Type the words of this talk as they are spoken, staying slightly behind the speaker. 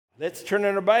Let's turn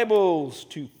in our Bibles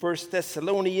to 1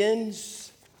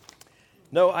 Thessalonians.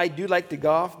 No, I do like to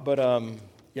golf, but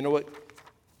you know what?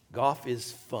 Golf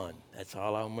is fun. That's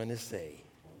all I'm going to say.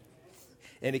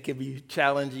 And it can be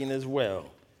challenging as well.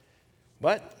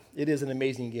 But it is an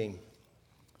amazing game.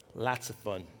 Lots of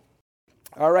fun.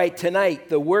 All right, tonight,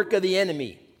 the work of the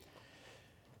enemy.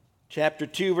 Chapter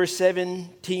 2, verse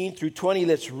 17 through 20.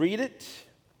 Let's read it.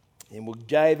 And we'll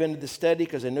dive into the study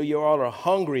because I know you all are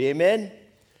hungry. Amen?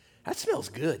 That smells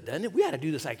good, doesn't it? We ought to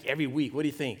do this like every week. What do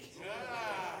you think?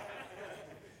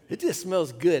 It just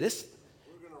smells good. We're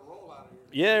going to roll out of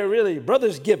here. Yeah, really.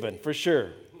 Brothers given, for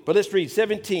sure. But let's read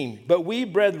 17. But we,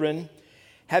 brethren,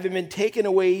 having been taken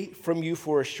away from you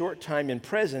for a short time in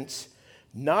presence,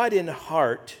 not in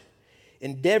heart,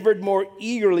 endeavored more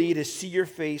eagerly to see your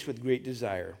face with great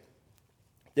desire.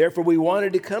 Therefore we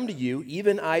wanted to come to you,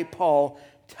 even I, Paul,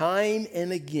 time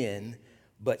and again,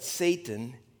 but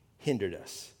Satan hindered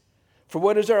us. For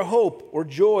what is our hope or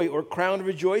joy or crown of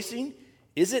rejoicing?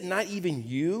 Is it not even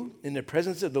you in the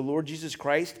presence of the Lord Jesus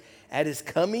Christ at his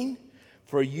coming?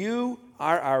 For you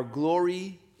are our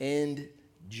glory and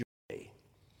joy.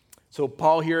 So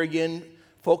Paul here again,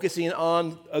 focusing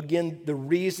on, again, the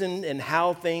reason and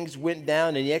how things went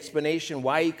down and the explanation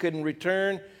why he couldn't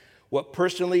return, what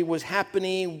personally was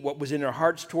happening, what was in their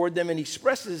hearts toward them, and he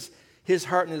expresses his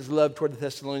heart and his love toward the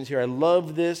Thessalonians here. I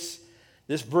love this.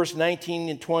 This verse 19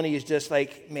 and 20 is just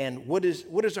like, man, what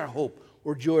is our hope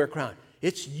or joy or crown?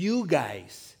 It's you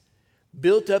guys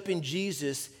built up in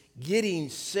Jesus, getting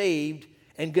saved,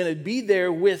 and going to be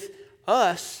there with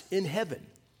us in heaven.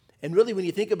 And really, when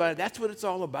you think about it, that's what it's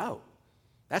all about.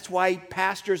 That's why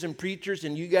pastors and preachers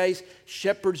and you guys,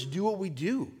 shepherds, do what we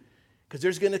do. Because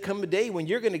there's going to come a day when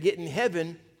you're going to get in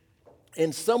heaven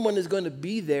and someone is going to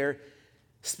be there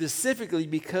specifically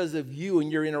because of you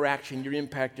and your interaction, your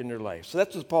impact in their life. So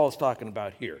that's what Paul is talking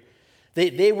about here.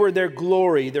 They were their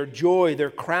glory, their joy,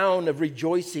 their crown of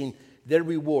rejoicing, their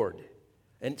reward.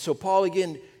 And so Paul,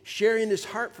 again, sharing his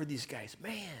heart for these guys.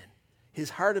 Man, his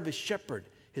heart of a shepherd,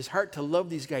 his heart to love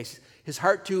these guys, his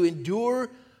heart to endure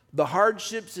the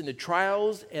hardships and the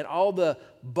trials and all the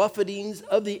buffetings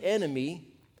of the enemy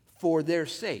for their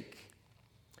sake.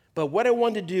 But what I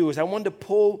wanted to do is I wanted to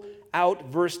pull out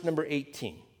verse number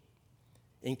 18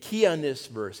 and key on this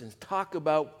verse and talk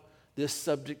about this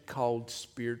subject called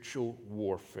spiritual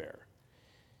warfare.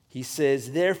 He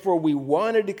says, therefore we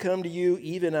wanted to come to you,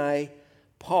 even I,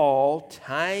 Paul,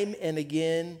 time and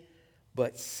again,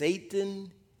 but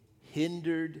Satan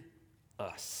hindered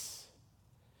us.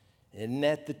 Isn't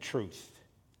that the truth?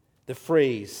 The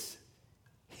phrase,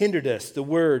 hindered us, the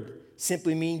word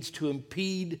simply means to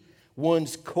impede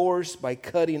one's course by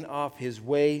cutting off his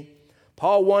way.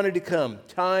 Paul wanted to come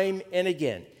time and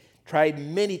again, tried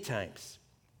many times,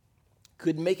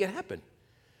 couldn't make it happen.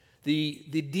 The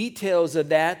details of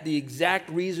that, the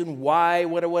exact reason why,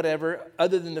 whatever,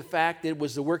 other than the fact that it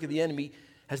was the work of the enemy,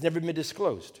 has never been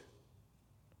disclosed.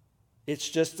 It's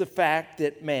just the fact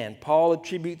that, man, Paul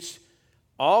attributes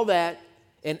all that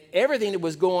and everything that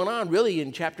was going on really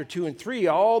in chapter 2 and 3,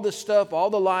 all the stuff, all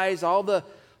the lies, all the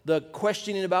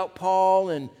questioning about Paul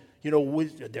and, you know,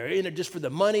 they're in it just for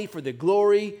the money, for the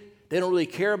glory. They don't really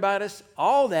care about us.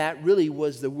 All that really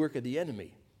was the work of the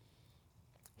enemy,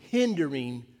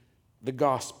 hindering the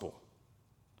gospel.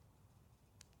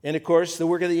 And, of course, the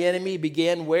work of the enemy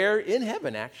began where? In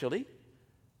heaven, actually.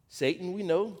 Satan, we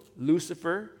know,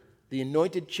 Lucifer, the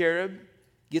anointed cherub,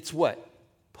 gets what?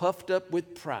 Puffed up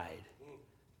with pride.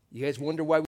 You guys wonder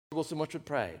why we struggle so much with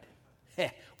pride?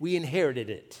 We inherited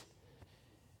it.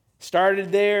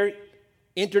 Started there,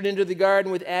 entered into the garden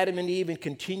with Adam and Eve, and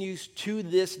continues to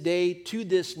this day, to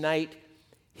this night,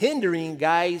 hindering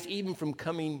guys even from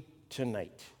coming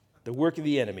tonight. The work of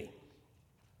the enemy.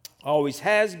 Always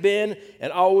has been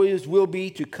and always will be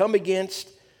to come against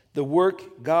the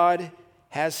work God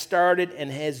has started and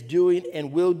has doing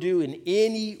and will do in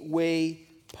any way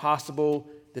possible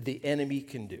that the enemy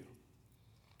can do.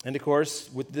 And of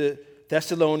course, with the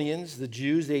Thessalonians, the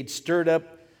Jews, they'd stirred up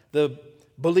the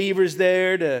believers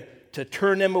there to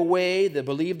turn them away, to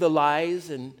believe the lies,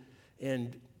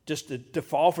 and just to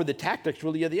fall for the tactics,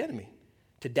 really, of the enemy.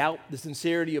 To doubt the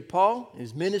sincerity of Paul,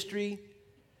 his ministry,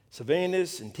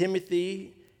 Silvanus and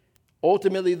Timothy.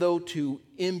 Ultimately, though, to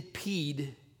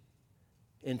impede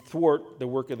and thwart the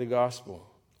work of the gospel.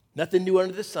 Nothing new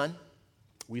under the sun.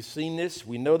 We've seen this.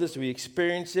 We know this. We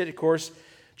experience it. Of course,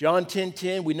 John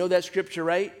 10:10, we know that scripture,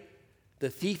 right? The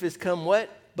thief has come what?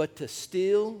 But to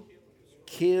steal,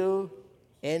 kill,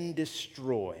 and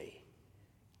destroy.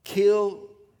 Kill,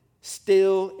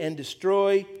 steal, and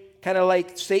destroy. Kind of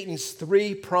like Satan's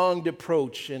three-pronged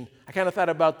approach. And I kind of thought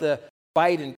about the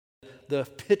Biden the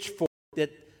pitchfork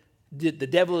that the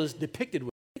devil is depicted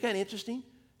with. Kind of interesting.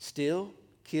 Steal,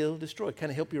 kill, destroy.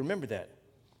 Kind of help you remember that.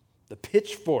 The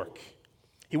pitchfork.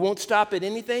 He won't stop at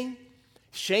anything.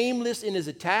 Shameless in his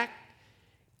attack.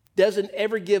 Doesn't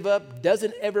ever give up.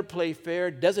 Doesn't ever play fair.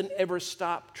 Doesn't ever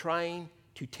stop trying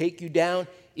to take you down.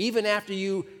 Even after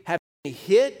you have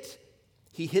hit,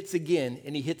 he hits again,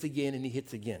 and he hits again, and he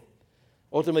hits again.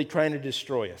 Ultimately trying to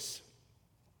destroy us.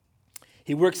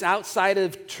 He works outside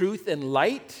of truth and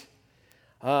light.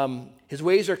 His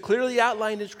ways are clearly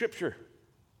outlined in Scripture.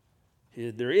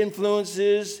 Their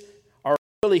influences are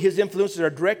really, his influences are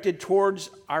directed towards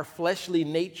our fleshly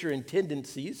nature and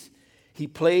tendencies. He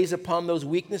plays upon those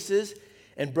weaknesses.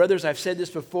 And brothers, I've said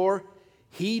this before,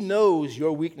 he knows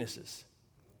your weaknesses.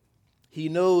 He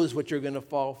knows what you're going to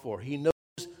fall for. He knows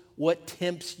what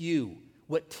tempts you,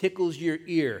 what tickles your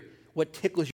ear, what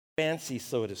tickles your fancy,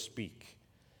 so to speak.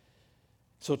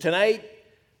 So tonight,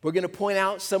 we're going to point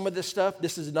out some of the stuff.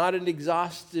 This is not an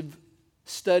exhaustive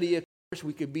study, of course.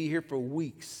 We could be here for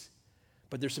weeks.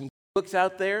 But there's some books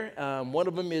out there. One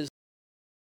of them is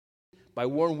by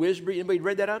Warren Wiersbe. Anybody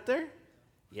read that out there?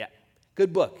 Yeah.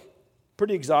 Good book.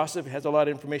 Pretty exhaustive. It has a lot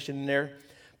of information in there.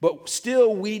 But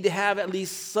still, we need to have at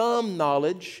least some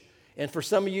knowledge. And for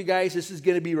some of you guys, this is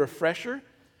going to be a refresher.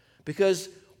 Because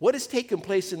what has taken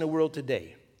place in the world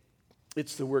today?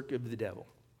 It's the work of the devil.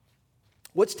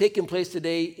 What's taking place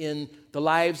today in the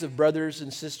lives of brothers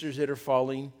and sisters that are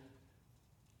falling?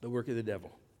 The work of the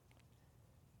devil.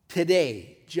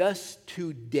 Today, just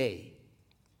today,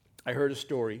 I heard a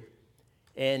story.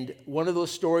 And one of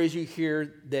those stories you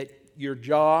hear that your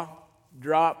jaw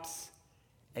drops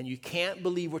and you can't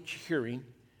believe what you're hearing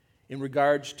in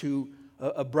regards to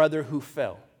a brother who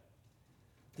fell.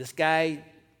 This guy,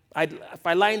 if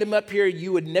I lined him up here,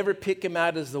 you would never pick him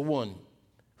out as the one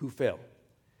who fell.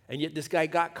 And yet this guy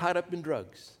got caught up in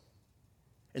drugs.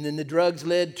 And then the drugs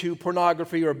led to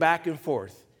pornography or back and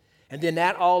forth. And then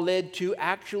that all led to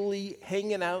actually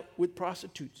hanging out with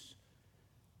prostitutes.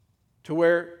 To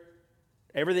where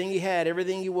everything he had,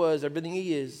 everything he was, everything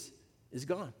he is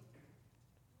gone.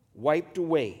 Wiped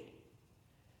away.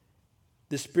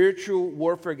 The spiritual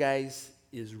warfare, guys,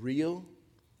 is real.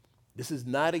 This is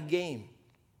not a game.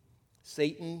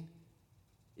 Satan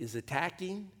is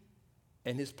attacking,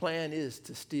 and his plan is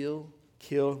to steal,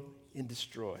 kill, and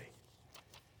destroy.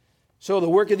 So the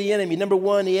work of the enemy. Number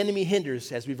one, the enemy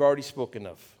hinders, as we've already spoken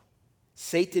of.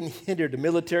 Satan hindered, a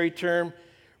military term,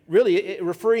 really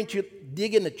referring to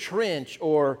digging a trench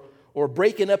or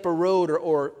breaking up a road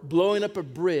or blowing up a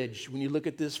bridge, when you look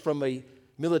at this from a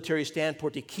military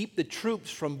standpoint, to keep the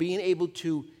troops from being able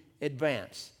to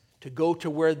advance, to go to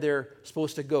where they're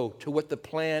supposed to go, to what the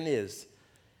plan is.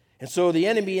 And so the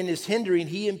enemy, in his hindering,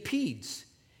 he impedes.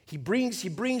 He brings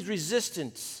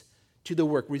resistance to the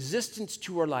work, resistance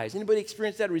to our lives. Anybody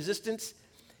experience that resistance?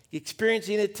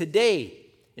 Experiencing it today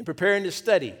in preparing to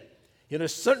study. You know,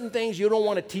 certain things you don't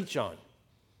want to teach on.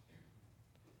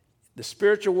 The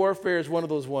spiritual warfare is one of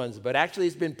those ones, but actually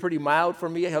it's been pretty mild for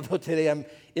me. Although today I'm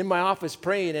in my office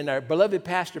praying, and our beloved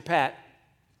Pastor Pat,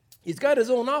 he's got his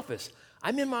own office.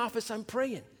 I'm in my office, I'm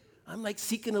praying. I'm like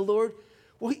seeking the Lord.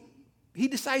 Well, he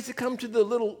decides to come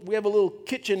to we have a little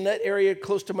kitchenette area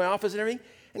close to my office and everything,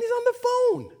 and he's on the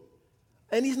phone.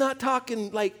 And he's not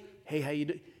talking like, hey, how you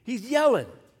doing? He's yelling.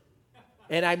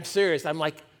 And I'm serious. I'm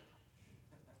like,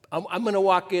 I'm going to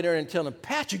walk in there and tell him,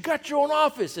 Pat, you got your own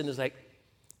office. And it's like,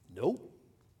 nope,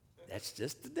 that's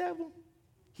just the devil.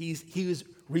 He was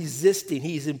resisting.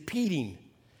 He's impeding.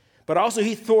 But also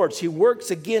he thwarts. He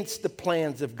works against the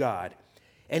plans of God.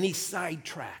 And he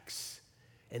sidetracks.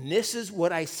 And this is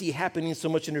what I see happening so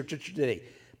much in our church today.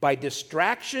 By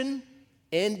distraction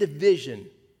and division,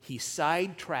 he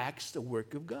sidetracks the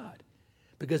work of God.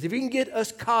 Because if he can get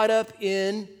us caught up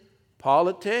in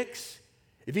politics,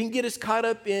 if he can get us caught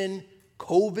up in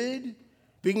COVID,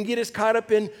 if he can get us caught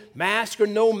up in mask or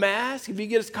no mask, if he can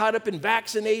get us caught up in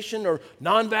vaccination or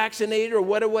non-vaccinated or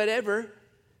whatever,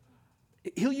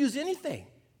 he'll use anything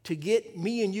to get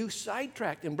me and you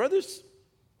sidetracked. And brothers,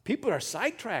 people are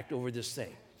sidetracked over this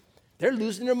thing. They're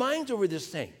losing their minds over this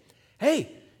thing.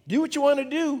 Hey, do what you want to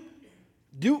do.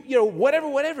 Do,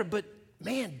 whatever. But,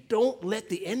 man, don't let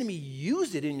the enemy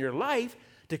use it in your life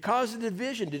to cause a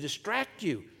division, to distract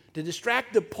you, to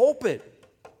distract the pulpit.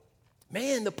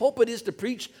 Man, the pulpit is to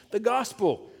preach the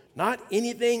gospel, not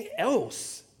anything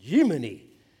else. Jiminy.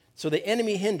 So the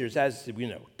enemy hinders, as we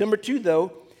know. Number two,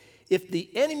 though, if the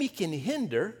enemy can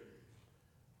hinder,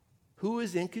 who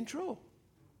is in control?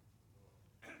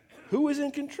 Who is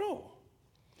in control?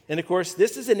 And, of course,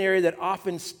 this is an area that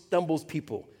often stumbles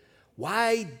people.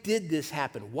 Why did this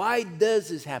happen? Why does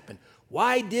this happen?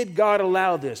 Why did God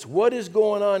allow this? What is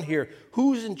going on here?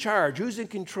 Who's in charge? Who's in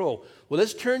control? Well,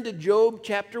 let's turn to Job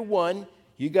chapter 1.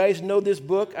 You guys know this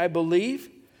book, I believe.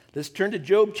 Let's turn to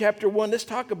Job chapter 1. Let's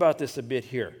talk about this a bit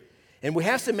here. And we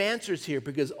have some answers here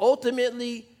because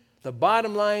ultimately the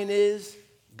bottom line is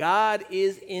God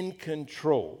is in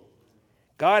control.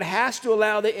 God has to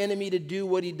allow the enemy to do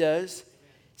what he does.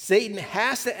 Satan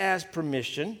has to ask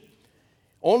permission.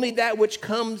 Only that which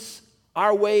comes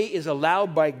our way is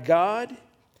allowed by God.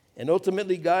 And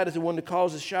ultimately, God is the one that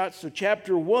calls the shots. So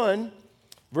chapter 1,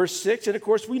 verse 6, and of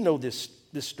course, we know this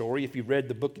story if you've read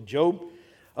the book of Job.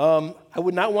 I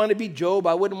would not want to be Job.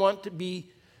 I wouldn't want to be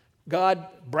God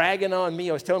bragging on me.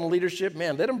 I was telling the leadership,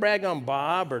 man, let him brag on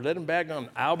Bob or let him brag on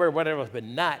Albert or whatever, but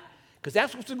not, because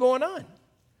that's what's going on.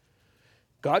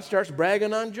 God starts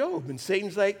bragging on Job, and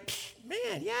Satan's like,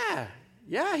 man,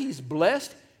 yeah, he's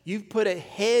blessed. You've put a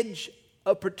hedge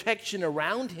of protection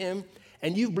around him,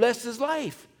 and you've blessed his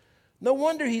life. No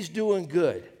wonder he's doing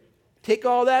good. Take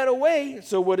all that away.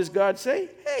 So what does God say?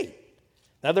 Hey,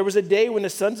 now there was a day when the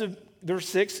sons of, verse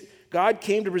 6, God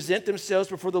came to present themselves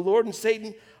before the Lord, and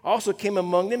Satan also came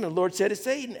among them. And the Lord said to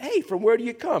Satan, hey, from where do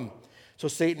you come? So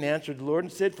Satan answered the Lord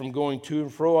and said, from going to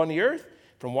and fro on the earth,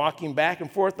 from walking back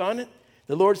and forth on it.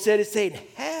 The Lord said to Satan,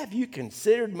 have you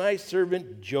considered my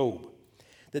servant Job,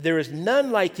 that there is none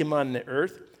like him on the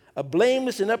earth, a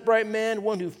blameless and upright man,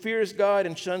 one who fears God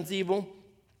and shuns evil?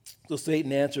 So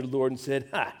Satan answered the Lord and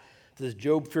said, does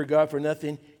Job fear God for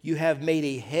nothing? You have made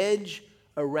a hedge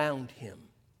around him.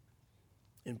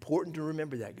 Important to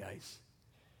remember that, guys.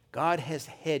 God has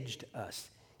hedged us.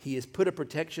 He has put a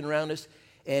protection around us.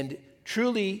 And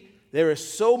truly, there is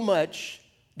so much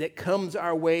that comes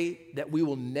our way that we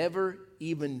will never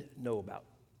even know about.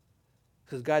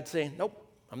 Because God's saying, nope,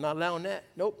 I'm not allowing that.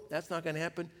 Nope, that's not going to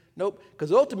happen. Nope.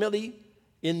 Because ultimately,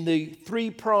 in the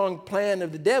three-pronged plan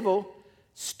of the devil,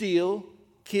 steal,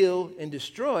 kill, and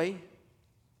destroy,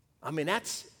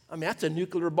 that's a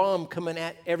nuclear bomb coming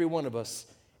at every one of us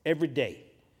every day.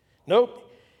 Nope.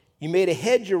 You made a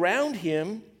hedge around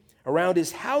him, around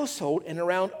his household, and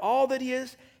around all that he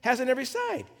has on every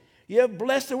side. You have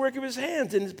blessed the work of his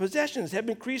hands, and his possessions have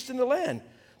increased in the land.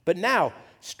 But now,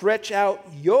 stretch out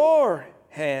your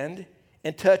hand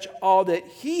and touch all that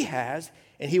he has,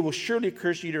 and he will surely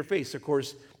curse you to your face. Of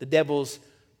course, the devil's,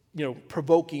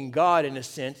 provoking God in a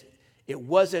sense. It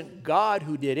wasn't God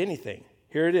who did anything.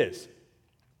 Here it is.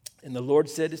 And the Lord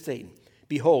said to Satan,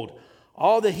 behold,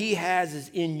 all that he has is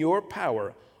in your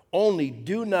power. Only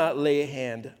do not lay a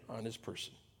hand on his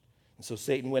person. And so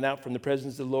Satan went out from the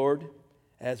presence of the Lord,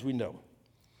 as we know.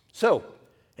 So,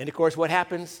 and of course, what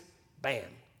happens? Bam.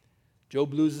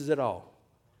 Job loses it all.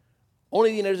 Only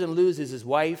thing he doesn't lose is his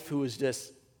wife, who is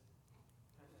just...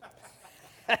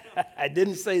 I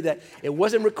didn't say that. It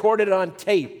wasn't recorded on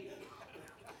tape.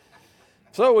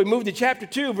 So we move to chapter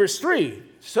 2, verse 3.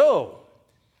 So,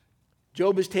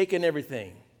 Job has taken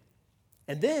everything.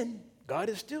 And then God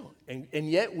is still. And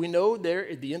yet we know there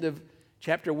at the end of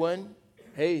chapter 1,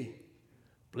 hey,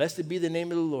 blessed be the name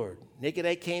of the Lord. Naked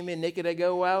I came in, naked I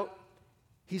go out.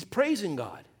 He's praising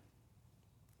God.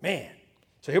 Man.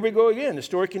 So here we go again. The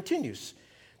story continues.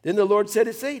 Then the Lord said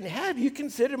to Satan, have you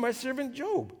considered my servant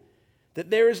Job,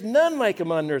 that there is none like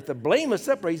him on earth, a blameless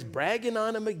upright? He's bragging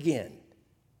on him again.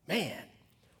 Man.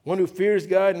 One who fears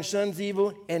God and shuns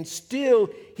evil, and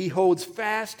still he holds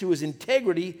fast to his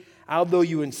integrity, although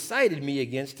you incited me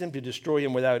against him to destroy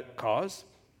him without cause.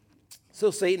 So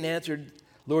Satan answered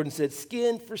the Lord and said,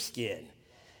 skin for skin.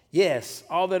 Yes,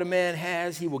 all that a man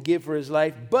has he will give for his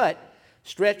life, but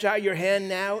stretch out your hand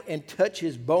now and touch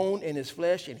his bone and his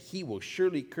flesh, and he will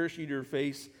surely curse you to your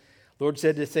face. The Lord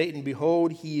said to Satan,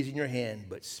 behold, he is in your hand,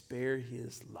 but spare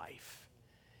his life.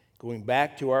 Going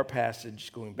back to our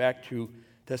passage, going back to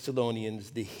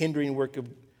Thessalonians, the hindering work of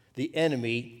the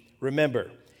enemy, remember,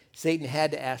 Satan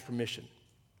had to ask permission.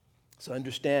 So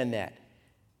understand that.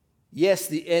 Yes,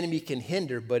 the enemy can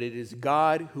hinder, but it is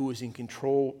God who is in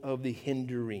control of the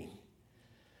hindering.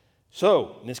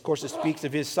 So, and this, of course, it speaks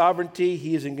of his sovereignty.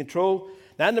 He is in control.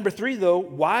 Now, number 3, though,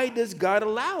 why does God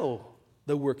allow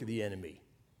the work of the enemy?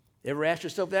 Ever asked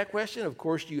yourself that question? Of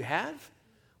course you have.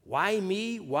 Why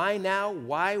me? Why now?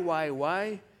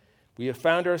 Why? We have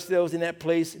found ourselves in that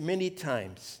place many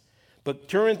times. But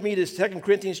turn with me to 2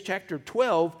 Corinthians chapter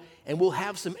 12, and we'll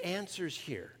have some answers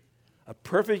here. A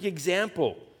perfect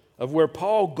example of where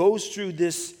Paul goes through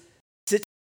this situation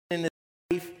in his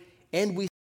life, and we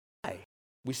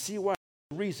see why.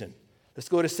 Reason. Let's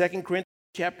go to 2 Corinthians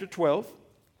chapter 12.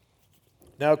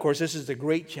 Now, of course, this is a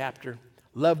great chapter.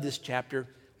 Love this chapter.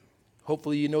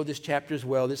 Hopefully you know this chapter as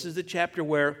well. This is the chapter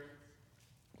where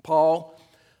Paul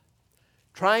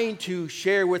trying to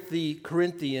share with the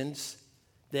Corinthians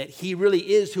that he really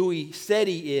is who he said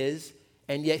he is,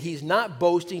 and yet he's not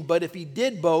boasting. But if he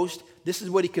did boast, this is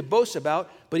what he could boast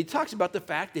about. But he talks about the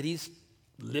fact that he's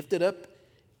lifted up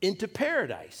into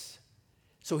paradise.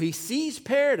 So he sees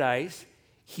paradise,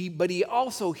 but he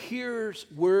also hears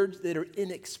words that are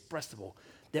inexpressible,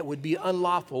 that would be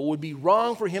unlawful, would be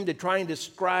wrong for him to try and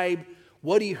describe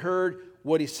what he heard,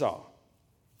 what he saw.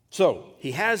 So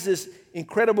he has this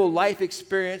incredible life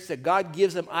experience that God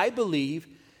gives him, I believe,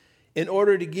 in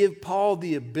order to give Paul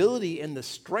the ability and the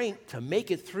strength to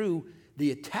make it through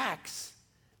the attacks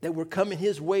that were coming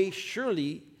his way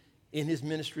surely in his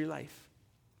ministry life.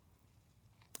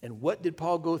 And what did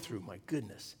Paul go through? My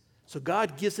goodness. So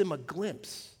God gives him a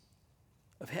glimpse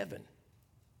of heaven.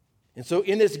 And so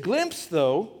in this glimpse,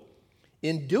 though,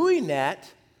 in doing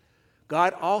that,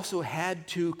 God also had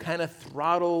to kind of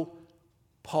throttle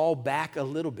Paul back a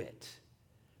little bit.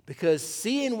 Because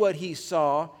seeing what he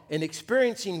saw and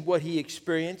experiencing what he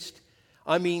experienced,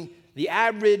 I mean, the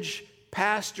average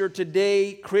pastor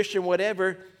today, Christian,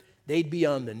 whatever, they'd be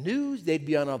on the news, they'd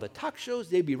be on all the talk shows,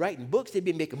 they'd be writing books, they'd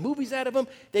be making movies out of them,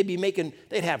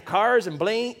 they'd have cars and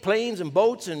planes and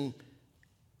boats, and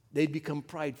they'd become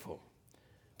prideful.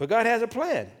 But God has a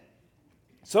plan.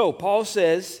 So Paul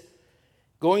says,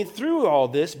 going through all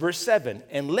this, verse 7,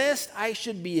 and lest I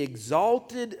should be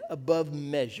exalted above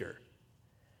measure,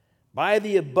 by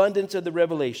the abundance of the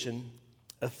revelation,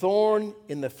 a thorn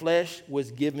in the flesh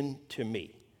was given to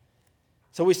me.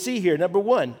 So we see here, number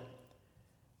one,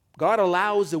 God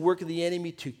allows the work of the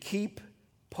enemy to keep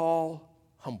Paul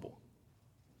humble.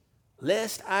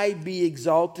 Lest I be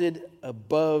exalted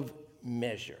above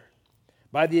measure.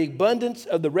 By the abundance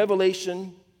of the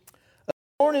revelation, a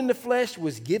thorn in the flesh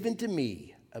was given to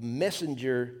me, a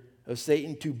messenger of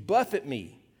Satan to buffet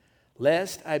me,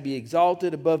 lest I be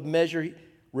exalted above measure.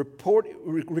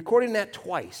 Recording that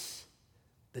twice,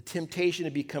 the temptation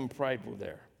to become prideful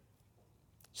there.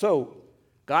 So,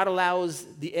 God allows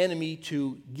the enemy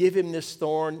to give him this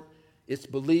thorn. It's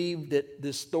believed that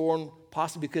this thorn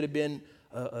possibly could have been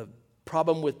a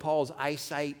problem with Paul's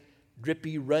eyesight,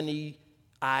 drippy, runny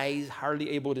eyes, hardly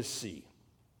able to see.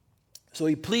 So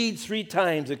he pleads 3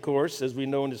 times, of course, as we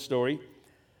know in the story.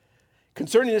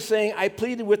 Concerning this saying, I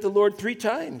pleaded with the Lord 3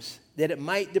 times that it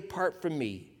might depart from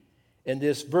me. And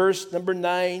this verse, number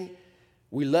 9,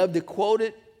 we love to quote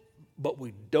it, but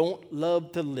we don't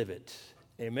love to live it.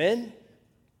 Amen?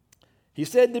 He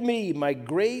said to me, my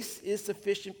grace is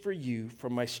sufficient for you, for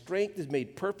my strength is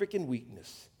made perfect in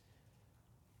weakness.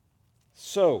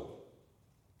 So,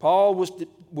 Paul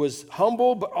was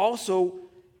humble, but also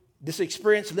this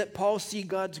experience let Paul see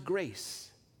God's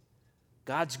grace.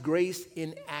 God's grace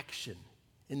in action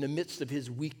in the midst of his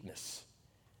weakness.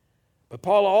 But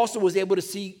Paul also was able to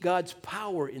see God's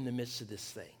power in the midst of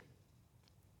this thing.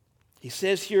 He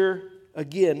says here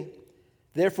again,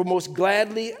 therefore most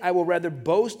gladly I will rather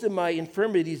boast in my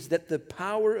infirmities, that the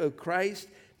power of Christ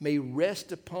may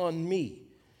rest upon me.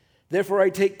 Therefore I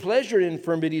take pleasure in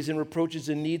infirmities and reproaches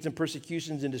and needs and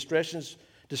persecutions and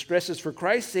distresses for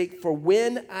Christ's sake, for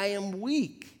when I am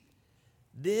weak,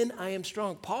 then I am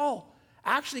strong. Paul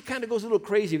actually kind of goes a little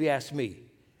crazy if you ask me.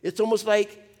 It's almost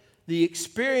like the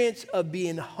experience of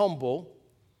being humble,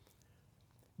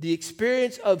 the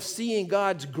experience of seeing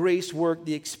God's grace work,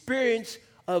 the experience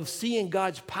of seeing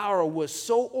God's power was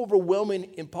so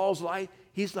overwhelming in Paul's life,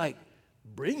 he's like,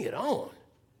 bring it on.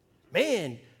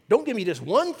 Man, don't give me just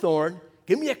one thorn.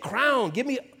 Give me a crown. Give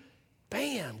me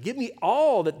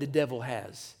all that the devil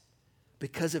has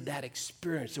because of that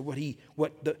experience of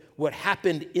what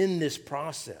happened in this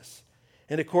process.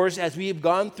 And of course, as we have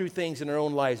gone through things in our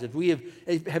own lives, if we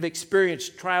have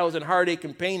experienced trials and heartache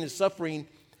and pain and suffering,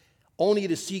 only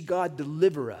to see God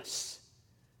deliver us.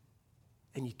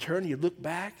 And you turn, you look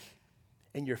back,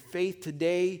 and your faith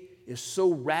today is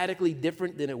so radically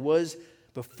different than it was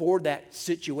before that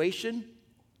situation.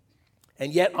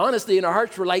 And yet, honestly, in our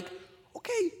hearts, we're like,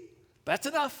 okay, that's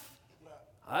enough.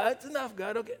 That's enough,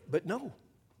 God, okay. But no,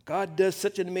 God does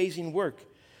such an amazing work.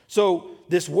 So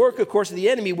this work, of course, of the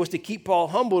enemy was to keep Paul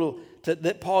humble, to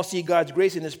let Paul see God's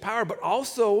grace and his power, but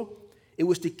also it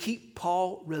was to keep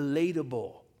Paul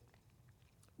relatable.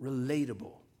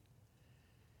 Relatable.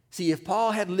 See, if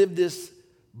Paul had lived this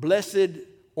blessed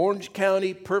Orange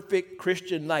County perfect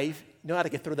Christian life, you know how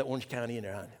to throw that Orange County in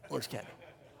there, huh? Orange County.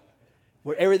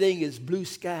 Where everything is blue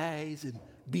skies and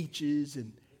beaches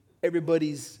and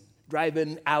everybody's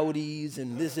driving Audis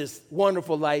and this is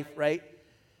wonderful life, right?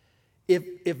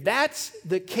 If that's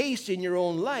the case in your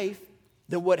own life,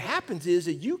 then what happens is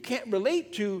that you can't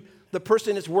relate to the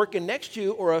person that's working next to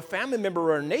you or a family member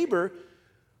or a neighbor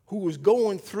who was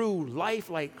going through life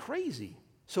like crazy.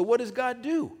 So what does God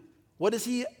do? What does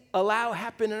he allow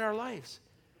happen in our lives?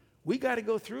 We got to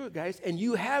go through it, guys, and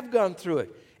you have gone through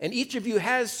it. And each of you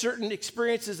has certain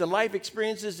experiences and life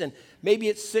experiences, and maybe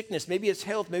it's sickness, maybe it's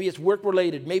health, maybe it's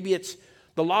work-related, maybe it's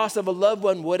the loss of a loved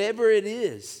one, whatever it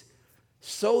is,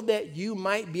 so that you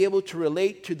might be able to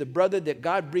relate to the brother that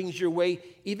God brings your way,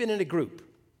 even in a group.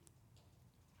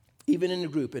 Even in a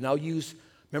group. And I'll use,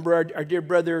 remember our dear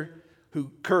brother,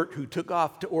 Kurt, who took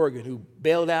off to Oregon, who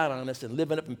bailed out on us and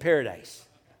living up in paradise.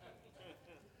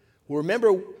 Well,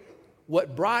 remember,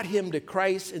 what brought him to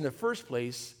Christ in the first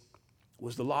place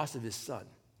was the loss of his son.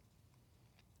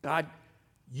 God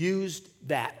used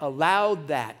that, allowed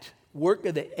that work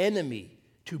of the enemy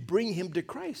to bring him to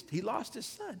Christ. He lost his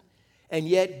son. And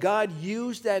yet God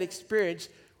used that experience.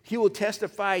 He will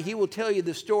testify, he will tell you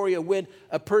the story of when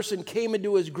a person came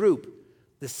into his group,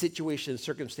 the situation, the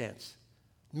circumstance.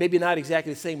 Maybe not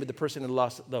exactly the same with the person who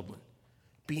lost a loved one.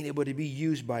 Being able to be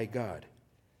used by God.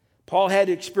 Paul had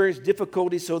to experience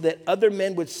difficulty so that other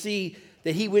men would see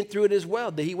that he went through it as well,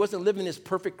 that he wasn't living this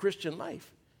perfect Christian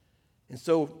life. And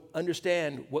so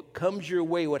understand what comes your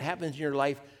way, what happens in your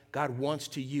life, God wants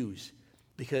to use.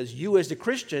 Because you as a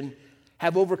Christian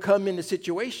have overcome in the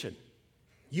situation.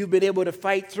 You've been able to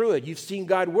fight through it. You've seen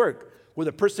God work. Where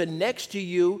the person next to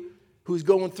you who's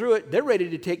going through it, they're ready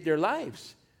to take their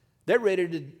lives. They're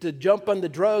ready to jump on the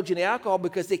drugs and the alcohol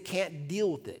because they can't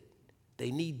deal with it. They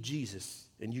need Jesus,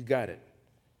 and you got it.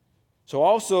 So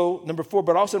also, number 4,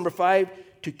 but also number 5,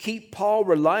 to keep Paul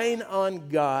relying on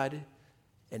God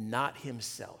and not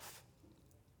himself.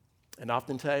 And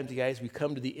oftentimes, you guys, we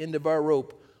come to the end of our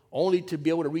rope only to be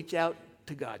able to reach out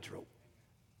to God's rope.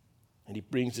 And he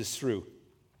brings us through.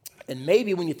 And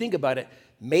maybe when you think about it,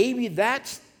 maybe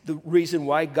that's the reason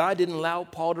why God didn't allow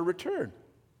Paul to return.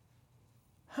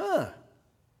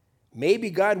 Maybe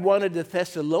God wanted the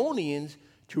Thessalonians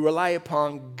to rely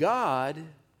upon God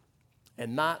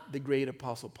and not the great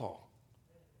Apostle Paul,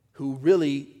 who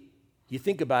really, you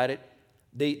think about it,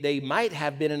 they might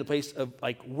have been in a place of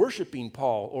like worshiping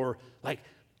Paul, or like,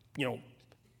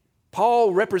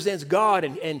 Paul represents God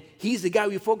and he's the guy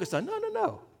we focus on.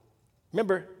 No.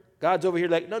 Remember, God's over here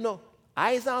like, no,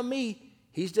 eyes on me.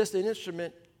 He's just an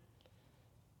instrument.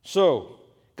 So,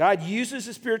 God uses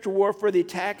the spiritual warfare, the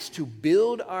attacks, to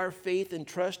build our faith and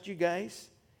trust, you guys.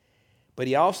 But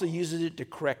he also uses it to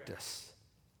correct us.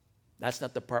 That's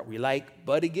not the part we like.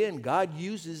 But again, God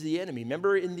uses the enemy.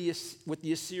 Remember with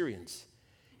the Assyrians.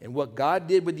 And what God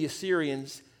did with the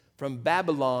Assyrians from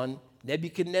Babylon,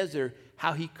 Nebuchadnezzar,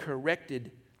 how he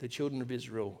corrected the children of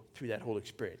Israel through that whole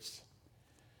experience.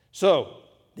 So,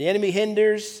 the enemy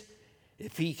hinders.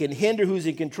 If he can hinder who's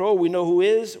in control, we know who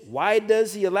is. Why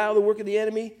does he allow the work of the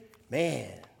enemy?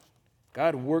 Man,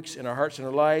 God works in our hearts and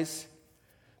our lives.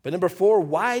 But number 4,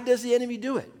 why does the enemy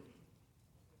do it?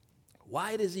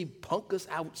 Why does he punk us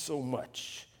out so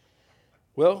much?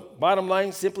 Well, bottom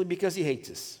line, simply because he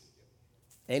hates us.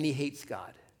 And he hates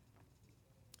God.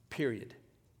 Period.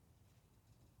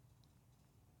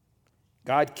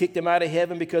 God kicked him out of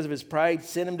heaven because of his pride,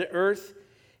 sent him to earth.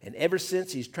 And ever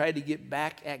since, he's tried to get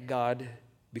back at God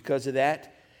because of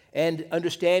that. And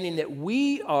understanding that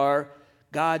we are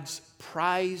God's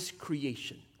prized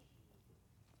creation.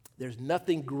 There's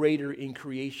nothing greater in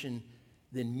creation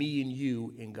than me and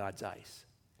you in God's eyes.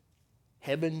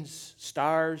 Heavens,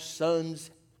 stars, suns,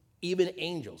 even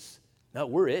angels. No,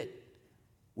 we're it.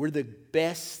 We're the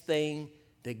best thing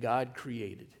that God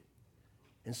created.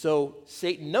 And so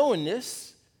Satan knowing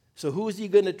this, so who is he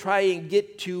going to try and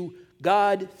get to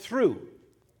God through?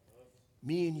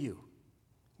 Me and you.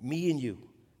 Me and you.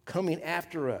 Coming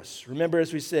after us. Remember,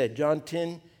 as we said, John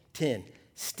 10:10.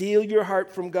 Steal your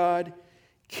heart from God.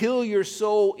 Kill your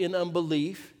soul in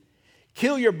unbelief.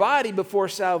 Kill your body before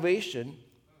salvation.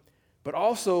 But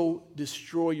also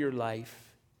destroy your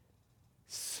life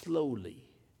slowly.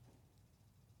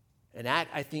 And that,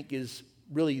 I think, is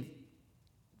really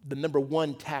the number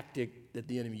one tactic that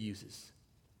the enemy uses.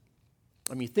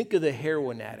 I mean, think of the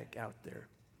heroin addict out there.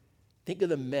 Think of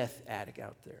the meth addict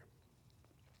out there.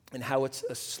 And how it's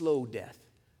a slow death.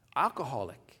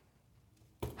 Alcoholic.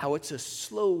 How it's a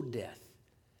slow death.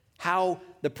 How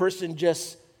the person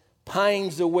just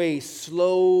pines away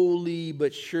slowly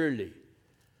but surely.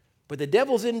 But the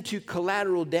devil's into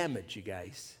collateral damage, you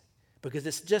guys. Because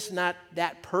it's just not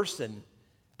that person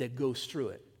that goes through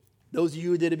it. Those of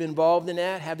you that have been involved in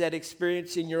that, have that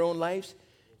experience in your own lives,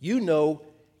 you know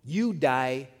you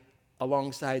die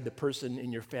alongside the person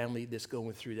in your family that's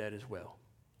going through that as well.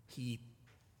 He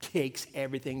takes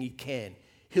everything he can.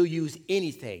 He'll use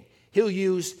anything. He'll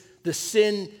use the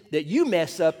sin that you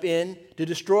mess up in to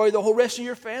destroy the whole rest of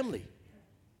your family.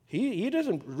 He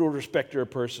doesn't respect your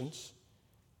persons.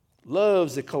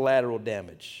 Loves the collateral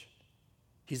damage.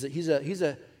 He's a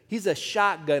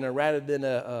shotgunner rather than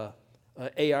a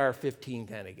AR-15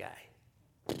 kind of guy.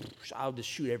 I'll just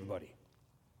shoot everybody.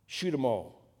 Shoot them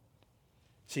all.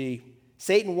 See,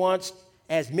 Satan wants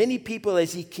as many people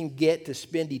as he can get to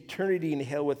spend eternity in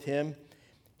hell with him.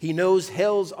 He knows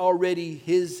hell's already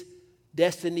his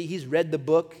destiny. He's read the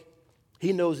book.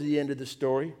 He knows the end of the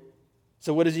story.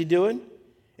 So what is he doing?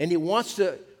 And he wants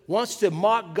to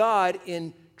mock God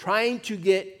in trying to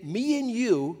get me and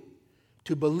you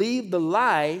to believe the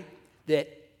lie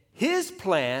that his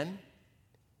plan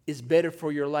is better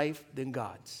for your life than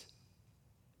God's.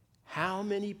 How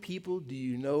many people do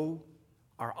you know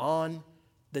are on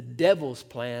the devil's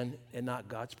plan and not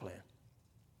God's plan?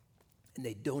 And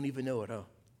they don't even know it, huh?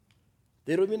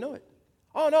 They don't even know it.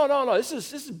 Oh, no.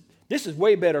 This is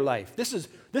way better life. This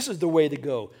is the way to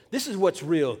go. This is what's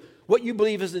real. What you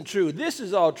believe isn't true. This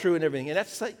is all true and everything. And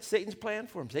that's Satan's plan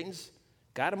for him. Satan's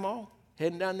got them all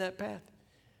heading down that path.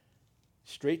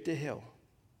 Straight to hell.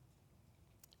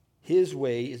 His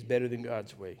way is better than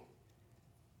God's way.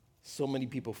 So many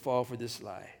people fall for this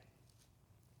lie.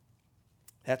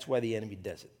 That's why the enemy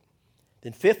does it.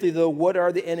 Then fifthly, though, what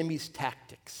are the enemy's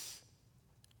tactics?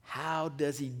 How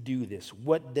does he do this?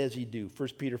 What does he do? 1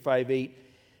 Peter 5:8,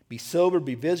 be sober,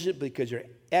 be vigilant, because your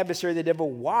adversary, the devil,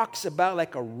 walks about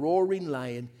like a roaring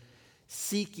lion,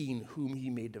 seeking whom he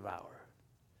may devour.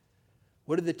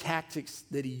 What are the tactics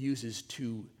that he uses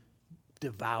to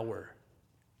devour?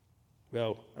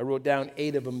 Well, I wrote down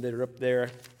 8 of them that are up there.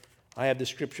 I have the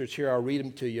scriptures here. I'll read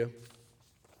them to you.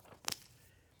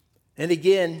 And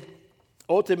again,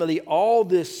 ultimately, all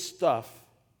this stuff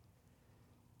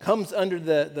comes under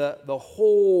the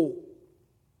whole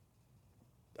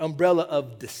umbrella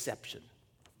of deception.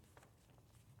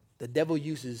 The devil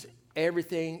uses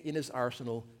everything in his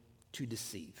arsenal to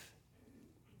deceive.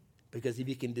 Because if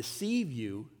he can deceive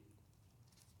you,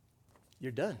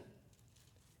 you're done.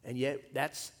 And yet,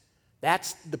 that's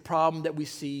the problem that we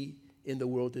see in the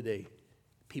world today.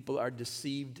 People are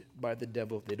deceived by the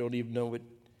devil. They don't even know it.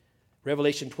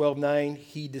 Revelation 12:9,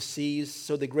 he deceives.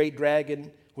 So the great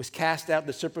dragon was cast out,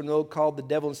 the serpent of old, called the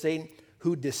devil and Satan,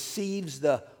 who deceives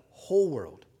the whole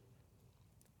world.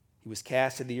 He was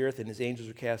cast to the earth, and his angels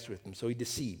were cast with him. So he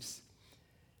deceives.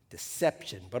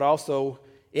 Deception. But also,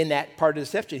 in that part of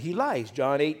deception, he lies.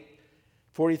 John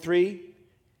 8:43,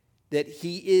 that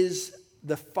he is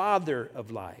the father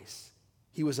of lies.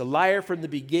 He was a liar from the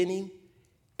beginning.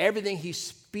 Everything he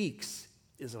speaks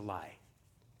is a lie.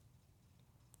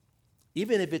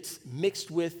 Even if it's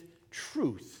mixed with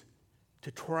truth,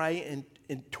 to try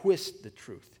and twist the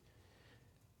truth.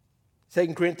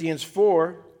 2 Corinthians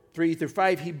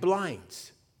 4:3-5, he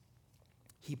blinds.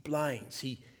 He blinds.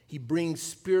 He brings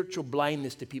spiritual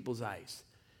blindness to people's eyes.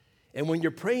 And when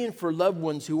you're praying for loved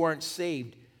ones who aren't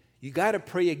saved, you got to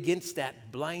pray against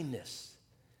that blindness.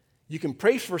 You can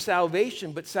pray for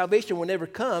salvation, but salvation will never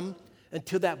come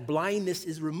until that blindness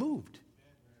is removed.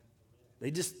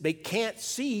 They can't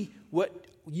see what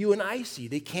you and I see.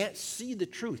 They can't see the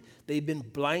truth. They've been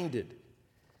blinded.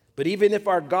 But even if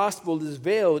our gospel is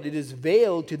veiled, it is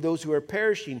veiled to those who are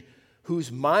perishing,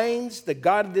 whose minds the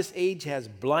God of this age has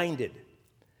blinded,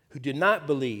 who do not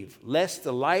believe, lest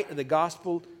the light of the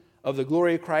gospel of the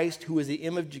glory of Christ, who is the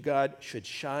image of God, should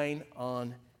shine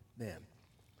on them.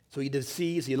 So he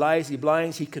deceives, he lies, he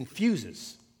blinds, he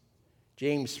confuses.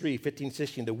 James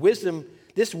 3:15-16,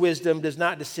 this wisdom does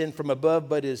not descend from above,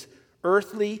 but is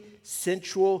earthly,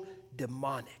 sensual,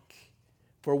 demonic.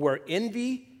 For where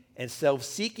envy and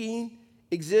self-seeking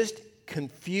exist,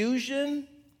 confusion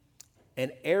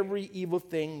and every evil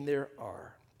thing there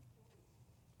are.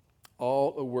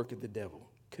 All a work of the devil.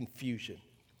 Confusion.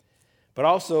 But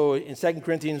also in 2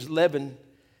 Corinthians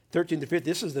 11:13-15,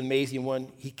 this is the amazing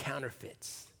one. He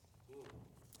counterfeits.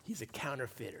 He's a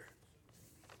counterfeiter.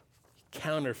 He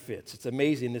counterfeits. It's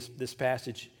amazing, this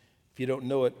passage, if you don't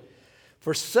know it.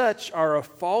 For such are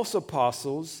false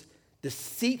apostles,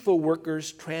 deceitful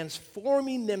workers,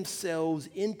 transforming themselves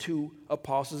into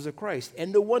apostles of Christ.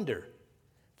 And no wonder,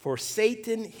 for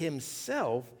Satan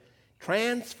himself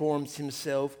transforms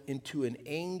himself into an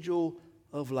angel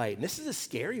of light. And this is a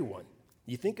scary one.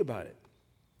 You think about it.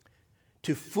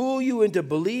 To fool you into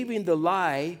believing the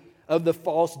lie of the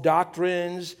false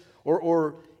doctrines,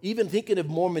 or even thinking of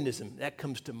Mormonism, that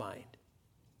comes to mind.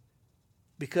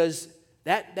 Because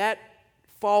that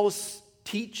false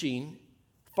teaching,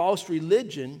 false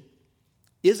religion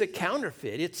is a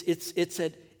counterfeit.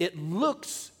 It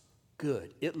looks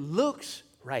good. It looks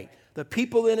right. The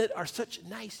people in it are such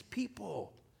nice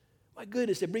people. My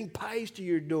goodness, they bring pies to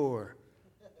your door.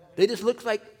 They just look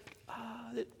like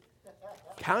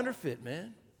counterfeit,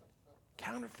 man.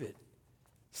 Counterfeit.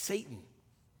 Satan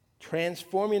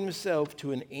transforming himself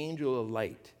to an angel of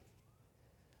light.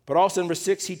 But also, number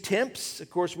 6, he tempts. Of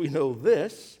course, we know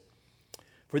this.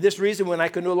 For this reason, when I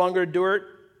could no longer endure it,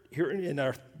 here in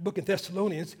our book in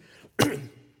Thessalonians,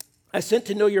 I sent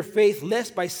to know your faith,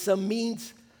 lest by some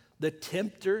means the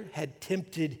tempter had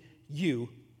tempted you,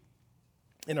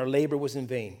 and our labor was in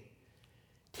vain.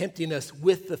 Tempting us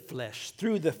with the flesh,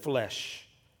 through the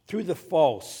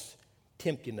false,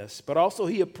 tempting us. But also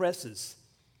he oppresses.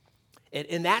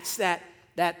 And that's that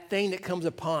thing that comes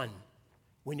upon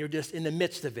when you're just in the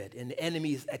midst of it and the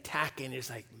enemy's attacking. It's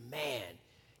like, man,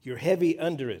 you're heavy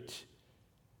under it.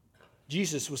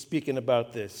 Jesus was speaking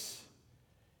about this.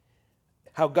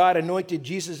 How God anointed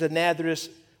Jesus of Nazareth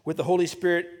with the Holy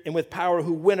Spirit and with power,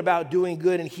 who went about doing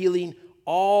good and healing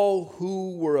all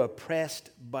who were oppressed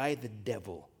by the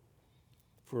devil.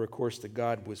 For, of course, the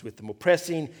God was with them,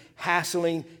 oppressing,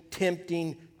 hassling,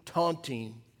 tempting,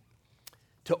 taunting,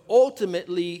 to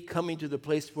ultimately coming to the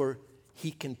place where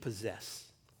he can possess.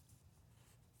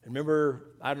 Remember,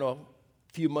 I don't know,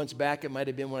 a few months back, it might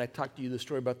have been when I talked to you the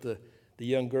story about the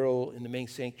young girl in the main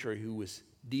sanctuary who was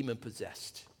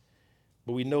demon-possessed.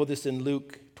 But we know this in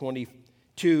Luke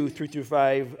 22,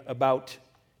 3-5, about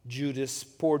Judas,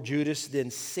 poor Judas. Then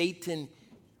Satan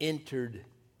entered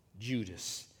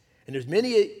Judas. And there's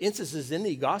many instances in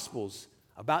the Gospels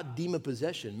about demon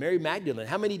possession. Mary Magdalene,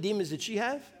 how many demons did she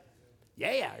have?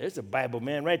 Yeah, there's a Bible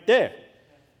man right there.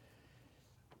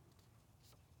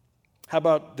 How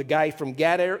about the guy from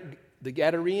the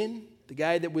Gadarene, the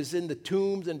guy that was in the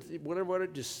tombs and whatever,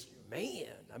 just, man.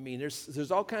 I mean,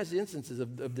 there's all kinds of instances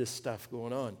of this stuff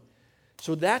going on.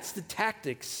 So that's the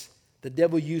tactics the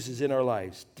devil uses in our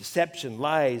lives. Deception,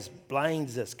 lies,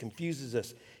 blinds us, confuses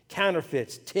us,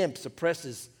 counterfeits, tempts,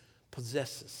 oppresses,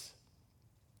 possesses.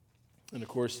 And of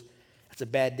course, that's a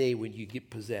bad day when you get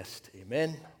possessed.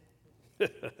 Amen?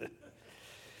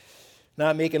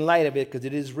 Not making light of it because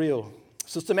it is real.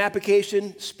 So some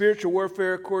application. Spiritual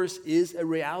warfare, of course, is a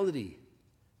reality.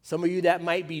 Some of you, that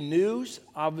might be news.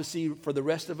 Obviously, for the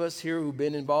rest of us here who've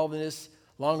been involved in this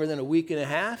longer than a week and a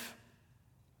half,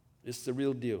 it's the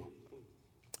real deal.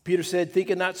 Peter said, think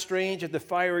it not strange at the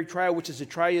fiery trial, which is a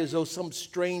trial as though some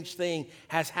strange thing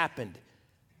has happened.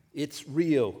 It's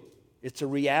real. It's a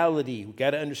reality. We've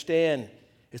got to understand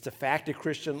it's a fact of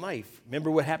Christian life.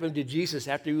 Remember what happened to Jesus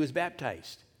after he was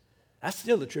baptized? That's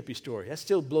still a trippy story. That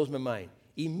still blows my mind.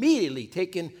 Immediately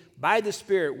taken by the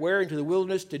Spirit, where into the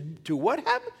wilderness to what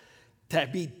happened? To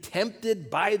be tempted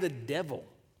by the devil.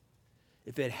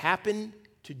 If it happened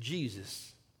to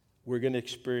Jesus, we're going to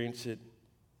experience it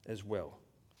as well.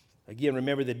 Again,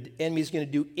 remember, the enemy is going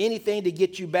to do anything to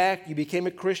get you back. You became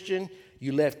a Christian.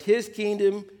 You left his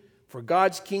kingdom for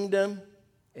God's kingdom,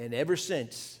 and ever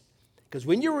since. Because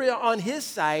when you were on his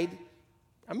side,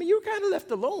 I mean, you were kind of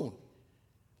left alone.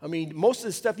 I mean, most of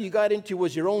the stuff you got into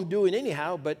was your own doing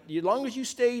anyhow, but as long as you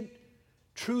stayed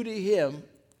true to him,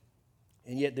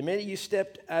 and yet the minute you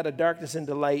stepped out of darkness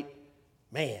into light,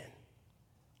 man,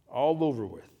 all over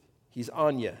with. He's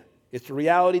on you. It's a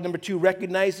reality. Number 2,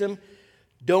 recognize him.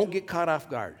 Don't get caught off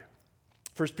guard.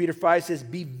 1 Peter 5 says,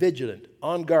 be vigilant,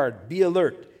 on guard, be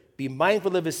alert, be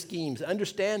mindful of his schemes,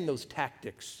 understand those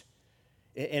tactics,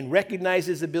 and recognize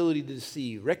his ability to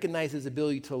deceive, recognize his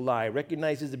ability to lie,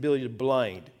 recognize his ability to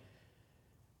blind.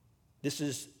 This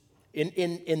is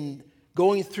in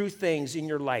going through things in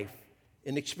your life,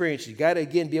 in experience. You got to,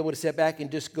 again, be able to step back and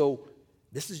just go,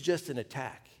 this is just an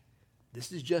attack.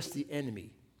 This is just the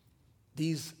enemy.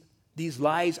 These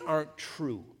lies aren't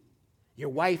true. Your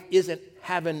wife isn't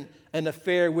having an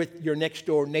affair with your next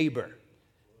door neighbor.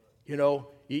 You know,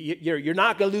 you're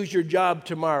not going to lose your job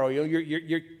tomorrow. You know,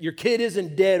 your kid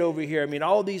isn't dead over here. I mean,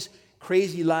 all these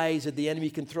crazy lies that the enemy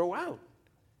can throw out.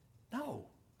 No.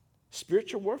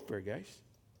 Spiritual warfare, guys.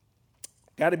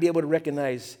 Got to be able to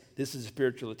recognize this is a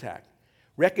spiritual attack.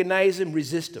 Recognize him,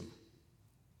 resist him.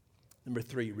 Number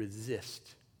 3,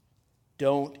 resist.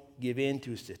 Don't give in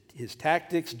to his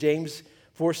tactics. James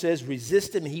 4 says,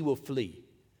 resist him and he will flee.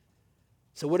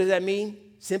 So what does that mean?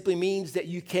 Simply means that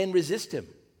you can resist him.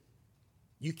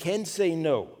 You can say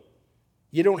no.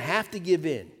 You don't have to give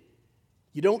in.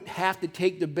 You don't have to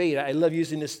take the bait. I love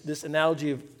using this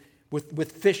analogy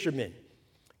with fishermen,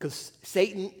 because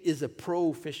Satan is a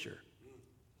pro fisher.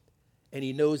 And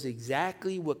he knows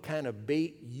exactly what kind of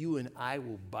bait you and I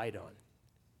will bite on.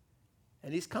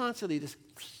 And he's constantly just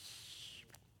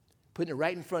putting it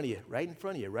right in front of you, right in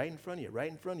front of you, right in front of you, right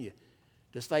in front of you.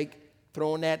 Just like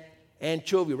throwing that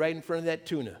anchovy right in front of that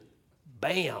tuna.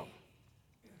 Bam.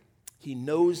 He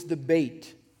knows the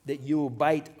bait that you will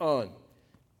bite on.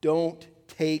 Don't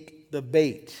take the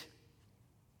bait.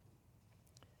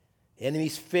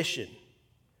 Enemy's fishing.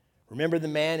 Remember the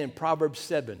man in Proverbs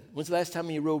 7. When's the last time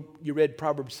you read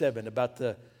Proverbs 7 about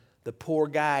the poor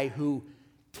guy who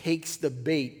takes the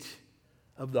bait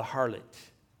of the harlot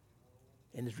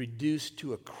and is reduced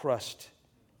to a crust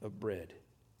of bread?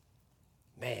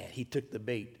 Man, he took the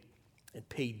bait and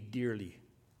paid dearly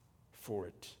for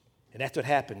it. And that's what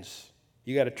happens.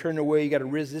 You got to turn away. You got to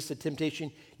resist the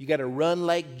temptation. You got to run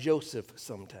like Joseph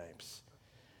sometimes.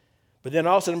 But then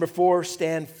also, number 4,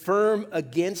 stand firm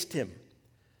against him.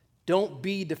 Don't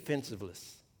be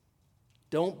defensiveless.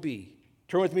 Don't be.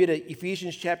 Turn with me to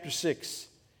Ephesians chapter 6,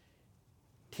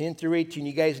 10 through 18.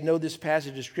 You guys know this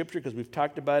passage of Scripture because we've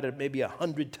talked about it maybe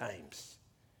 100 times.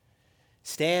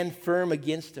 Stand firm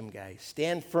against him, guys.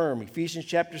 Stand firm. Ephesians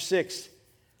chapter 6.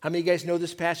 How many of you guys know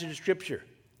this passage of Scripture?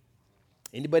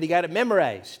 Anybody got it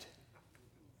memorized?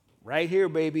 Right here,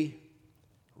 baby.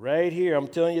 Right here. I'm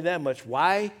telling you that much.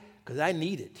 Why? Because I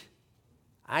need it.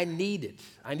 I need it.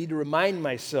 I need to remind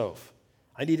myself.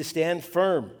 I need to stand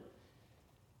firm.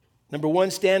 Number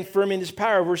 1, stand firm in his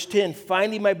power. Verse 10,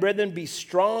 finally, my brethren, be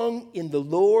strong in the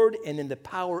Lord and in the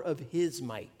power of his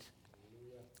might.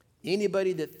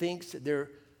 Anybody that thinks that they're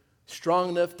strong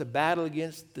enough to battle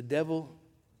against the devil,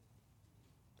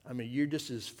 I mean, you're just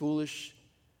as foolish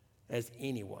as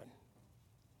anyone.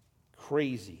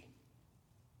 Crazy.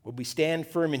 Well, we stand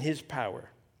firm in his power.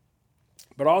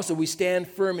 But also we stand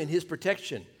firm in his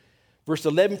protection. Verse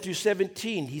 11 through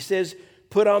 17, he says,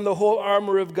 put on the whole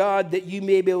armor of God that you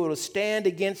may be able to stand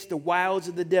against the wiles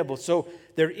of the devil. So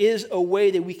there is a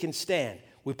way that we can stand.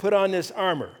 We put on this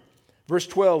armor. Verse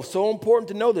 12, so important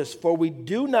to know this, for we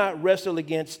do not wrestle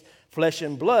against flesh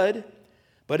and blood,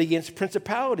 but against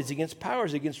principalities, against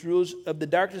powers, against rulers of the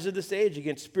darkness of this age,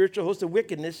 against spiritual hosts of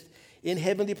wickedness in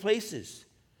heavenly places.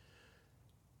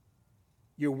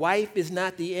 Your wife is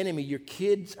not the enemy. Your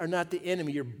kids are not the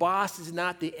enemy. Your boss is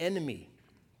not the enemy.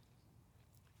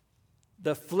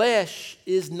 The flesh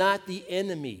is not the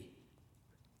enemy.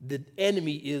 The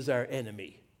enemy is our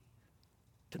enemy,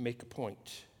 to make a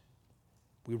point.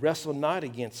 We wrestle not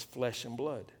against flesh and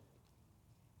blood.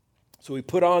 So we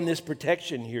put on this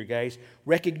protection here, guys,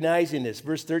 recognizing this.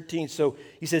 Verse 13, so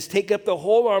he says, take up the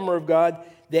whole armor of God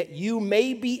that you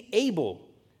may be able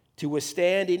to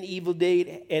withstand an evil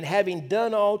day, and having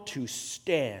done all, to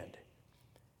stand.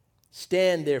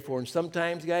 Stand, therefore. And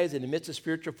sometimes, guys, in the midst of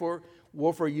spiritual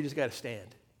warfare, you just got to stand.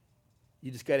 You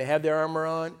just got to have the armor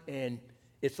on, and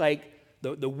it's like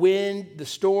the wind, the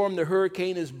storm, the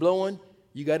hurricane is blowing.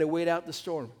 You got to wait out the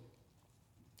storm.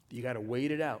 You got to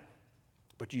wait it out.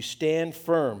 But you stand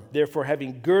firm. Therefore,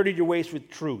 having girded your waist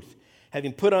with truth,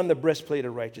 having put on the breastplate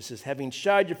of righteousness, having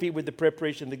shod your feet with the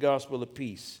preparation of the gospel of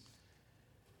peace,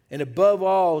 and above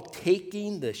all,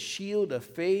 taking the shield of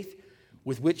faith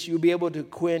with which you'll be able to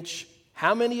quench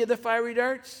how many of the fiery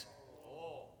darts?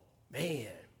 Man,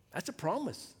 that's a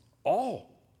promise. All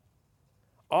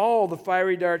the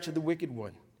fiery darts of the wicked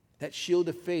one. That shield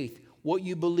of faith, what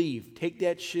you believe. Take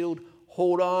that shield,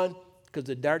 hold on, because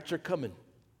the darts are coming.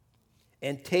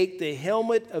 And take the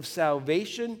helmet of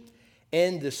salvation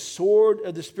and the sword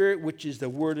of the Spirit, which is the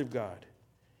word of God.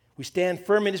 We stand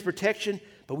firm in his protection,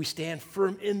 but we stand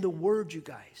firm in the word, you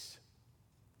guys.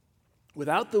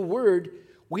 Without the word,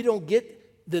 we don't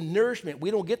get the nourishment.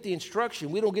 We don't get the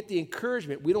instruction. We don't get the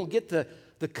encouragement. We don't get the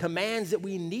commands that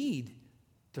we need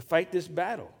to fight this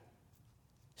battle.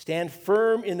 Stand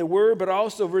firm in the word, but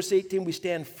also, verse 18, we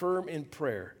stand firm in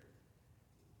prayer.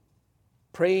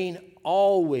 Praying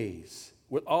always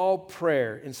with all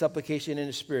prayer and supplication in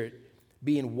the Spirit,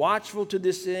 being watchful to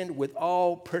this end with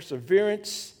all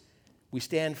perseverance. We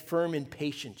stand firm in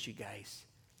patience, you guys,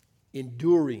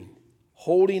 enduring,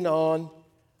 holding on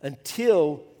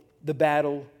until the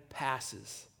battle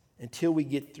passes, until we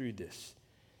get through this.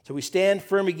 So we stand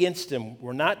firm against them.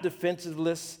 We're not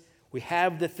defenseless. We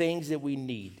have the things that we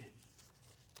need.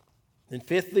 And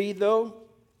fifthly, though,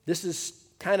 this is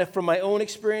kind of from my own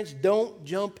experience, don't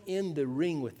jump in the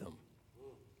ring with them.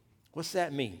 What's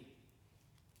that mean?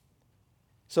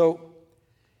 So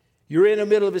you're in the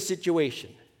middle of a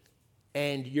situation,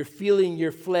 and you're feeling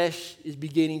your flesh is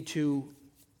beginning to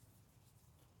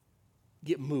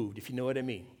get moved, if you know what I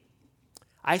mean.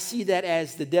 I see that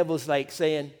as the devil's like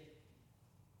saying,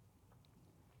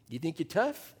 you think you're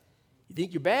tough? You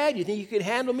think you're bad? You think you can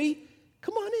handle me?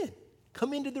 Come on in.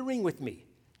 Come into the ring with me.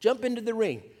 Jump into the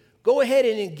ring. Go ahead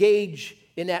and engage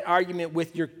in that argument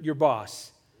with your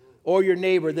boss or your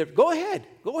neighbor. Go ahead.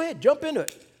 Jump into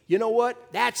it. You know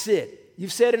what? That's it.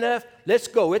 You've said enough. Let's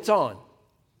go. It's on.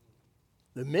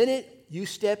 The minute you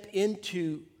step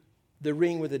into the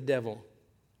ring with the devil,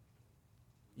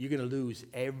 you're going to lose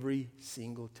every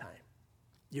single time.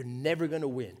 You're never going to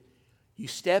win. You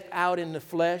step out in the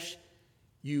flesh,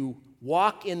 you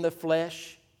walk in the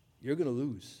flesh, you're going to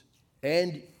lose.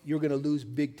 And you're going to lose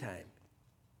big time.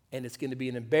 And it's going to be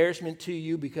an embarrassment to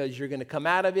you because you're going to come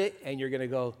out of it and you're going to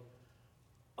go,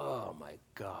 oh my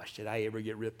gosh, did I ever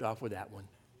get ripped off with that one?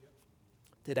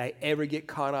 Did I ever get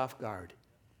caught off guard?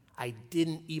 I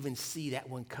didn't even see that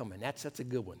one coming. That's a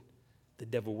good one. The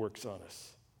devil works on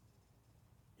us.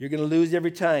 You're going to lose every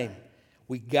time.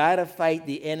 We got to fight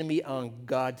the enemy on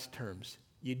God's terms.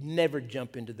 You'd never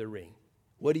jump into the ring.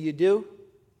 What do?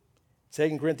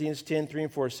 2 Corinthians 10, 3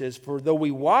 and 4 says, for though we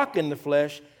walk in the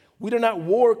flesh, we do not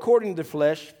war according to the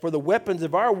flesh, for the weapons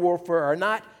of our warfare are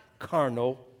not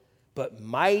carnal, but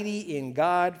mighty in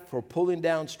God for pulling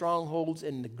down strongholds.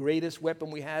 And the greatest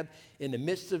weapon we have in the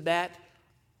midst of that,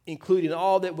 including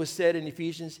all that was said in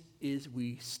Ephesians, is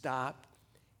we stop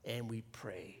and we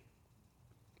pray.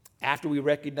 After we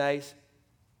recognize,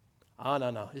 oh,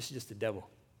 no, this is just the devil.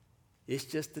 It's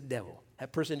just the devil.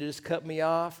 That person just cut me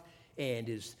off and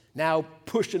is now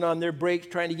pushing on their brakes,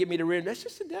 trying to get me to run. That's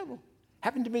just the devil.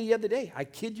 Happened to me the other day. I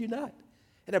kid you not.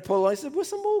 And I pulled on, I said, what's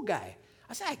some old guy?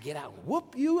 I said, I get out and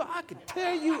whoop you. I could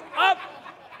tear you up.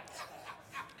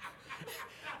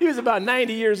 He was about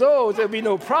 90 years old. So there'd be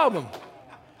no problem.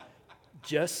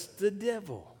 Just the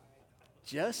devil.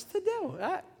 Just the devil.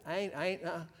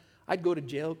 I'd go to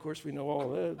jail. Of course, we know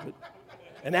all that.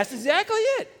 And that's exactly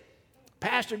it.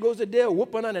 Pastor goes to jail,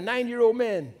 whooping on a 90-year-old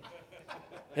man.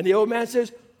 And the old man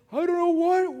says, I don't know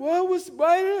what was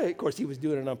by it. Of course, he was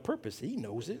doing it on purpose. He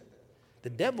knows it. The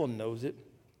devil knows it.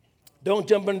 Don't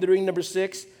jump into the ring. Number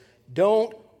 6,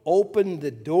 don't open the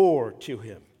door to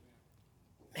him.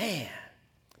 Man,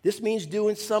 this means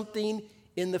doing something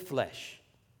in the flesh.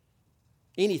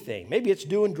 Anything. Maybe it's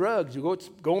doing drugs. It's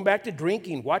going back to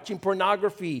drinking, watching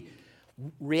pornography,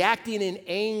 reacting in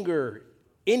anger,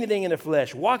 anything in the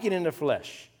flesh, walking in the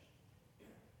flesh.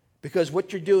 Because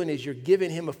what you're doing is you're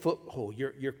giving him a foothold.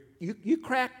 You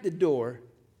crack the door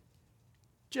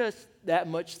just that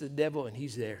much to the devil, and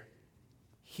he's there.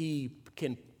 He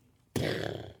can,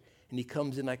 and he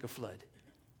comes in like a flood.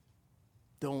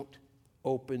 Don't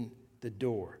open the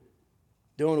door.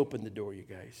 Don't open the door, you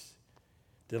guys.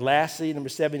 The lastly, number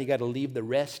 7, you got to leave the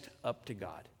rest up to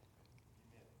God.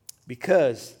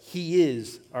 Because he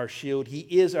is our shield. He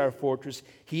is our fortress.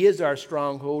 He is our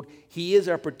stronghold. He is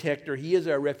our protector. He is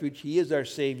our refuge. He is our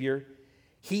savior.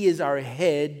 He is our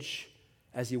hedge,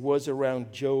 as he was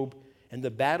around Job. And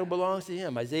the battle belongs to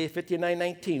him. Isaiah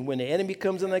 59:19. When the enemy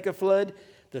comes in like a flood,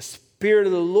 the Spirit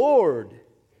of the Lord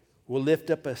will lift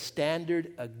up a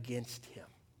standard against him.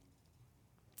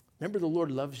 Remember, the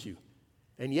Lord loves you.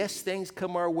 And yes, things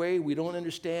come our way. We don't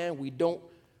understand.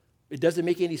 It doesn't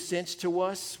make any sense to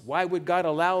us. Why would God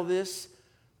allow this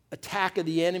attack of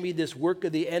the enemy, this work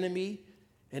of the enemy?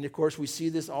 And of course, we see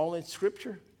this all in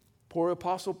Scripture. Poor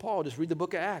Apostle Paul, just read the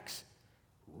book of Acts.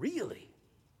 Really?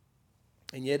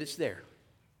 And yet it's there.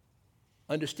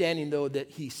 Understanding, though, that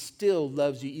he still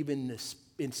loves you even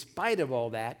in spite of all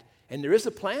that. And there is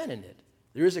a plan in it.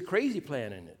 There is a crazy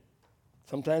plan in it.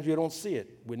 Sometimes we don't see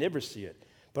it. We never see it.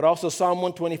 But also Psalm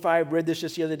 125, read this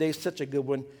just the other day, such a good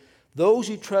one. Those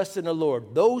who trust in the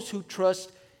Lord, those who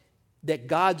trust that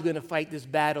God's going to fight this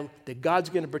battle, that God's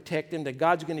going to protect them, that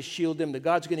God's going to shield them, that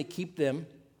God's going to keep them,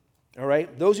 all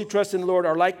right? Those who trust in the Lord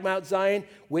are like Mount Zion,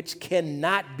 which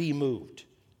cannot be moved,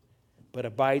 but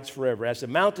abides forever. As the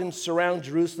mountains surround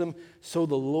Jerusalem, so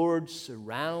the Lord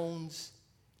surrounds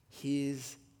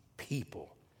his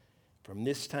people from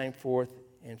this time forth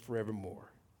and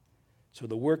forevermore. So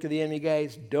the work of the enemy,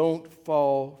 guys, don't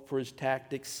fall for his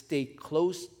tactics. Stay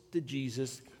close to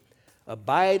Jesus.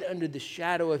 Abide under the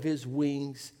shadow of his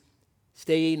wings.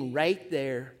 Staying right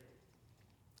there.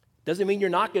 Doesn't mean you're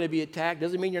not going to be attacked.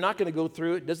 Doesn't mean you're not going to go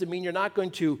through it. Doesn't mean you're not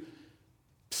going to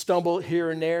stumble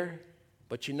here and there.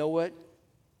 But you know what?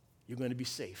 You're going to be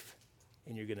safe.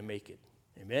 And you're going to make it.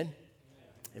 Amen?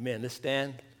 Amen. Let's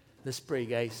stand. Let's pray,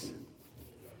 guys.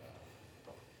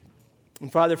 And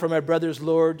Father, for my brothers,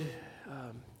 Lord,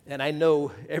 and I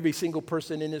know every single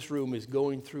person in this room is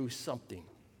going through something.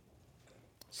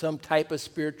 Some type of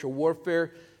spiritual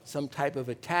warfare, some type of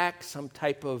attack, some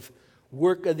type of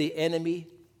work of the enemy.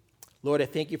 Lord, I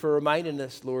thank you for reminding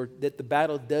us, Lord, that the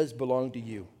battle does belong to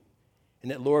you.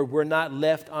 And that, Lord, we're not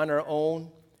left on our own.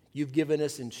 You've given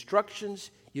us instructions.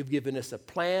 You've given us a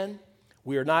plan.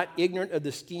 We are not ignorant of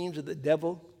the schemes of the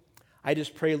devil. I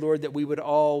just pray, Lord, that we would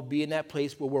all be in that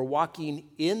place where we're walking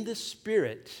in the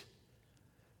Spirit,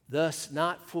 thus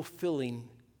not fulfilling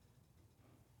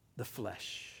the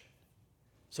flesh.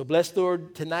 So bless,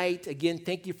 Lord, tonight. Again,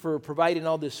 thank you for providing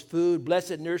all this food.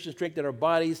 Bless it, nourish and strengthen our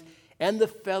bodies and the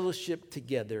fellowship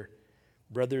together.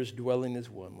 Brothers dwelling as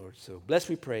one, Lord. So bless,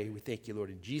 we pray. We thank you, Lord,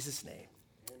 in Jesus' name.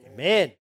 Amen.